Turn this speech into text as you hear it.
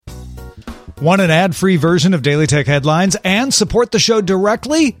Want an ad-free version of Daily Tech Headlines and support the show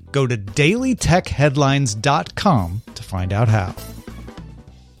directly? Go to dailytechheadlines.com to find out how.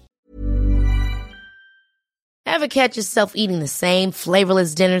 Ever catch yourself eating the same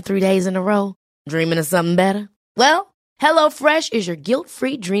flavorless dinner 3 days in a row? Dreaming of something better? Well, HelloFresh is your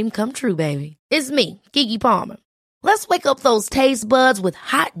guilt-free dream come true, baby. It's me, Keke Palmer. Let's wake up those taste buds with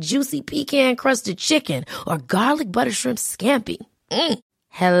hot, juicy pecan-crusted chicken or garlic butter shrimp scampi.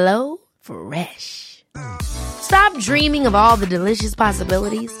 Hello Fresh. Stop dreaming of all the delicious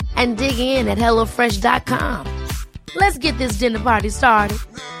possibilities and dig in at HelloFresh.com. Let's get this dinner party started.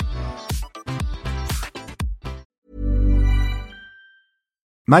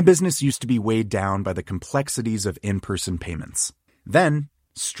 My business used to be weighed down by the complexities of in-person payments. Then,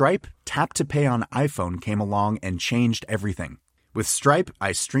 Stripe Tap to Pay on iPhone came along and changed everything. With Stripe,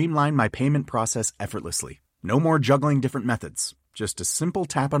 I streamlined my payment process effortlessly. No more juggling different methods. Just a simple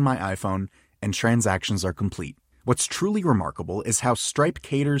tap on my iPhone and transactions are complete. What's truly remarkable is how Stripe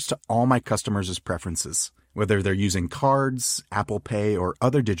caters to all my customers' preferences. Whether they're using cards, Apple Pay, or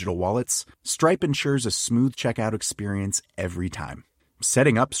other digital wallets, Stripe ensures a smooth checkout experience every time.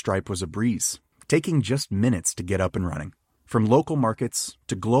 Setting up Stripe was a breeze, taking just minutes to get up and running. From local markets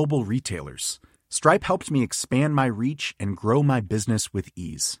to global retailers, Stripe helped me expand my reach and grow my business with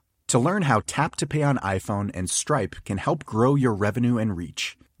ease. To learn how Tap to Pay on iPhone and Stripe can help grow your revenue and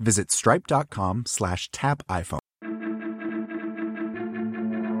reach, visit stripe.com/tapiphone.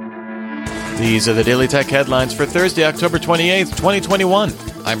 These are the Daily Tech headlines for Thursday, October 28th, 2021.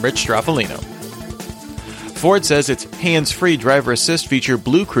 I'm Rich Straffolino. Ford says its hands-free driver assist feature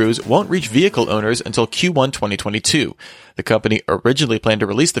Blue Cruise won't reach vehicle owners until Q1 2022. The company originally planned to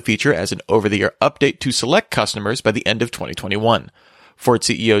release the feature as an over-the-air update to select customers by the end of 2021. Ford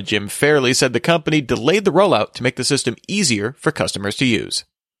CEO Jim Farley said the company delayed the rollout to make the system easier for customers to use.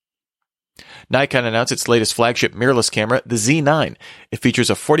 Nikon announced its latest flagship mirrorless camera, the Z9. It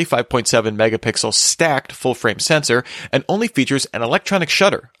features a 45.7 megapixel stacked full-frame sensor and only features an electronic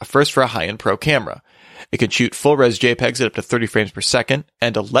shutter, a first for a high-end pro camera. It can shoot full-res JPEGs at up to 30 frames per second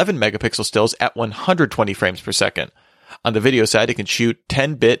and 11 megapixel stills at 120 frames per second. On the video side, it can shoot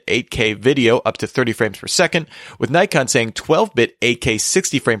 10-bit 8K video up to 30 frames per second, with Nikon saying 12-bit 8K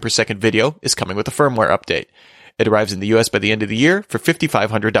 60 frame per second video is coming with a firmware update. It arrives in the US by the end of the year for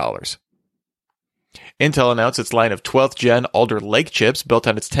 $5,500. Intel announced its line of 12th gen Alder Lake chips built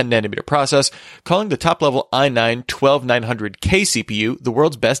on its 10nm process, calling the top-level i9 12900K CPU the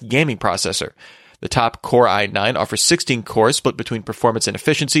world's best gaming processor. The top Core i9 offers 16 cores split between performance and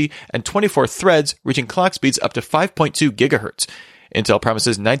efficiency, and 24 threads reaching clock speeds up to 5.2 GHz. Intel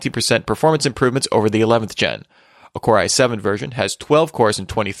promises 19% performance improvements over the 11th gen. A Core i7 version has 12 cores and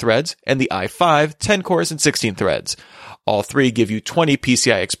 20 threads, and the i5, 10 cores and 16 threads. All three give you 20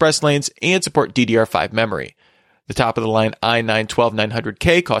 PCI Express lanes and support DDR5 memory. The top-of-the-line i9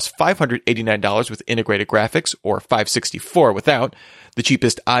 12900K costs $589 with integrated graphics, or $564 without. The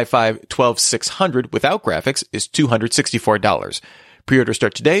cheapest i5 12600 without graphics is $264. Pre-orders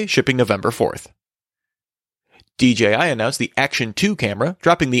start today, shipping November 4th. DJI announced the Action 2 camera,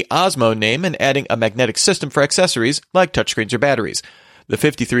 dropping the Osmo name and adding a magnetic system for accessories like touchscreens or batteries. The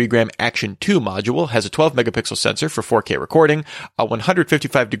 53-gram Action 2 module has a 12-megapixel sensor for 4K recording, a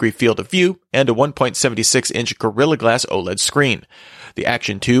 155-degree field of view, and a 1.76-inch Gorilla Glass OLED screen. The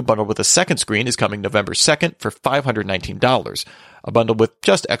Action 2 bundled with a second screen is coming November 2nd for $519. A bundle with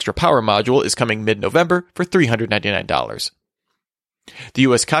just extra power module is coming mid-November for $399. The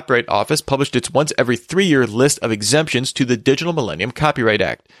U.S. Copyright Office published its once-every-3-year list of exemptions to the Digital Millennium Copyright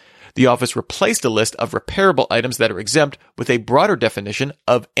Act. The office replaced a list of repairable items that are exempt with a broader definition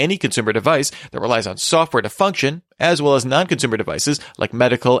of any consumer device that relies on software to function, as well as non-consumer devices like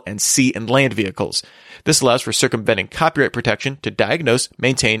medical and sea and land vehicles. This allows for circumventing copyright protection to diagnose,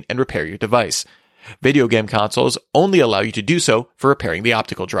 maintain, and repair your device. Video game consoles only allow you to do so for repairing the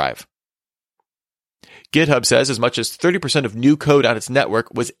optical drive. GitHub says as much as 30% of new code on its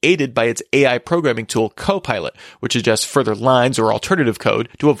network was aided by its AI programming tool Copilot, which suggests further lines or alternative code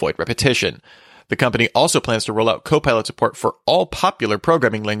to avoid repetition. The company also plans to roll out Copilot support for all popular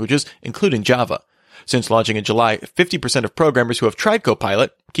programming languages, including Java. Since launching in July, 50% of programmers who have tried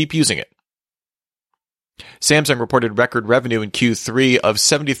Copilot keep using it. Samsung reported record revenue in Q3 of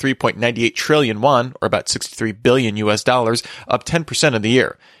 73.98 trillion won, or about $63 billion US, up 10% in the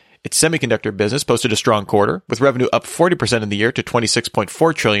year. Its semiconductor business posted a strong quarter, with revenue up 40% in the year to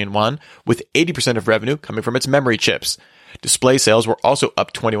 26.4 trillion won, with 80% of revenue coming from its memory chips. Display sales were also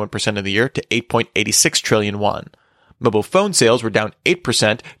up 21% in the year to 8.86 trillion won. Mobile phone sales were down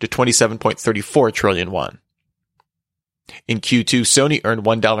 8% to 27.34 trillion won. In Q2, Sony earned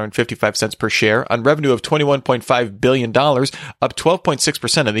 $1.55 per share on revenue of $21.5 billion, up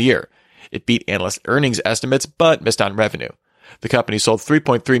 12.6% of the year. It beat analyst earnings estimates, but missed on revenue. The company sold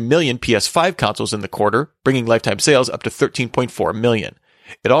 3.3 million PS5 consoles in the quarter, bringing lifetime sales up to 13.4 million.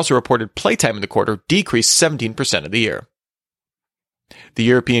 It also reported playtime in the quarter decreased 17% of the year. The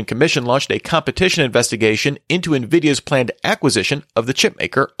European Commission launched a competition investigation into NVIDIA's planned acquisition of the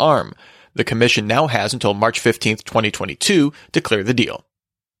chipmaker ARM. The Commission now has until March 15, 2022 to clear the deal.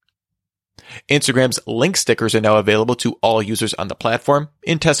 Instagram's link stickers are now available to all users on the platform,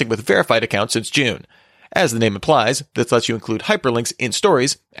 in testing with verified accounts since June. As the name implies, this lets you include hyperlinks in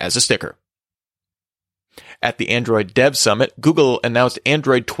stories as a sticker. At the Android Dev Summit, Google announced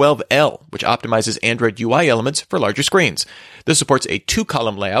Android 12L, which optimizes Android UI elements for larger screens. This supports a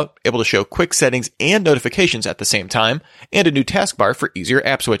 2-column layout, able to show quick settings and notifications at the same time, and a new taskbar for easier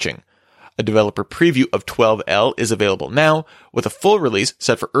app switching. A developer preview of 12L is available now, with a full release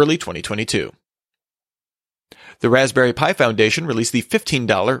set for early 2022. The Raspberry Pi Foundation released the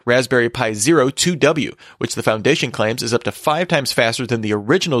 $15 Raspberry Pi Zero 2W, which the Foundation claims is up to 5 times faster than the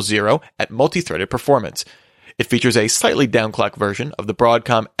original Zero at multi-threaded performance. It features a slightly downclocked version of the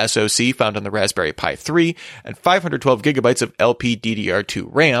Broadcom SoC found on the Raspberry Pi 3 and 512 gigabytes of LPDDR2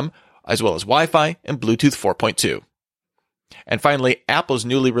 RAM, as well as Wi-Fi and Bluetooth 4.2. And finally, Apple's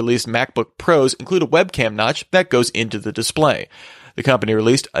newly released MacBook Pros include a webcam notch that goes into the display. The company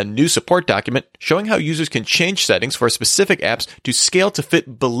released a new support document showing how users can change settings for specific apps to scale to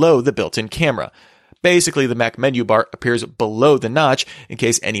fit below the built-in camera. Basically, the Mac menu bar appears below the notch in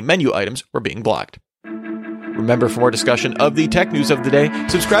case any menu items were being blocked. Remember, for more discussion of the tech news of the day,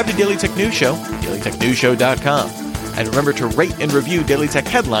 subscribe to Daily Tech News Show, dailytechnewsshow.com. And remember to rate and review Daily Tech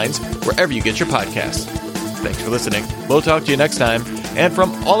Headlines wherever you get your podcasts. Thanks for listening. We'll talk to you next time. And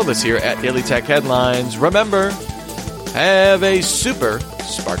from all of us here at Daily Tech Headlines, remember, have a super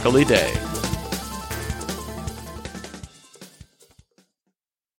sparkly day.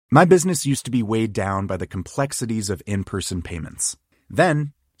 My business used to be weighed down by the complexities of in-person payments.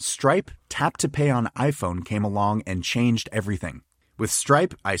 Then, Stripe Tap to Pay on iPhone came along and changed everything. With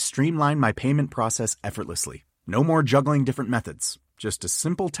Stripe, I streamlined my payment process effortlessly. No more juggling different methods. Just a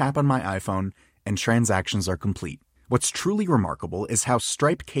simple tap on my iPhone and transactions are complete. What's truly remarkable is how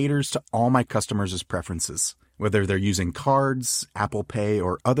Stripe caters to all my customers' preferences. Whether they're using cards, Apple Pay,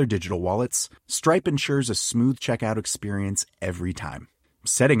 or other digital wallets, Stripe ensures a smooth checkout experience every time.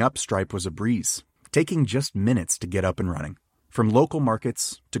 Setting up Stripe was a breeze, taking just minutes to get up and running. From local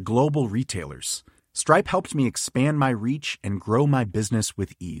markets to global retailers, Stripe helped me expand my reach and grow my business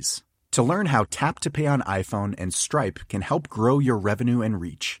with ease. To learn how Tap to Pay on iPhone and Stripe can help grow your revenue and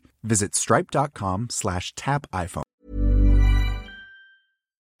reach, visit stripe.com/tapiphone.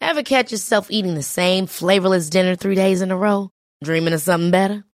 Ever catch yourself eating the same flavorless dinner 3 days in a row? Dreaming of something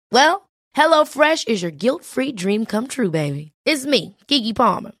better? Well, HelloFresh is your guilt-free dream come true, baby. It's me, Keke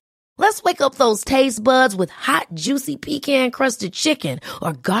Palmer. Let's wake up those taste buds with hot, juicy pecan-crusted chicken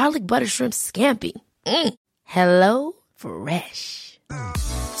or garlic butter shrimp scampi. Hello Fresh.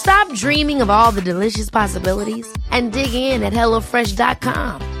 Stop dreaming of all the delicious possibilities and dig in at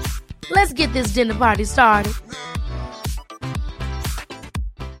HelloFresh.com. Let's get this dinner party started.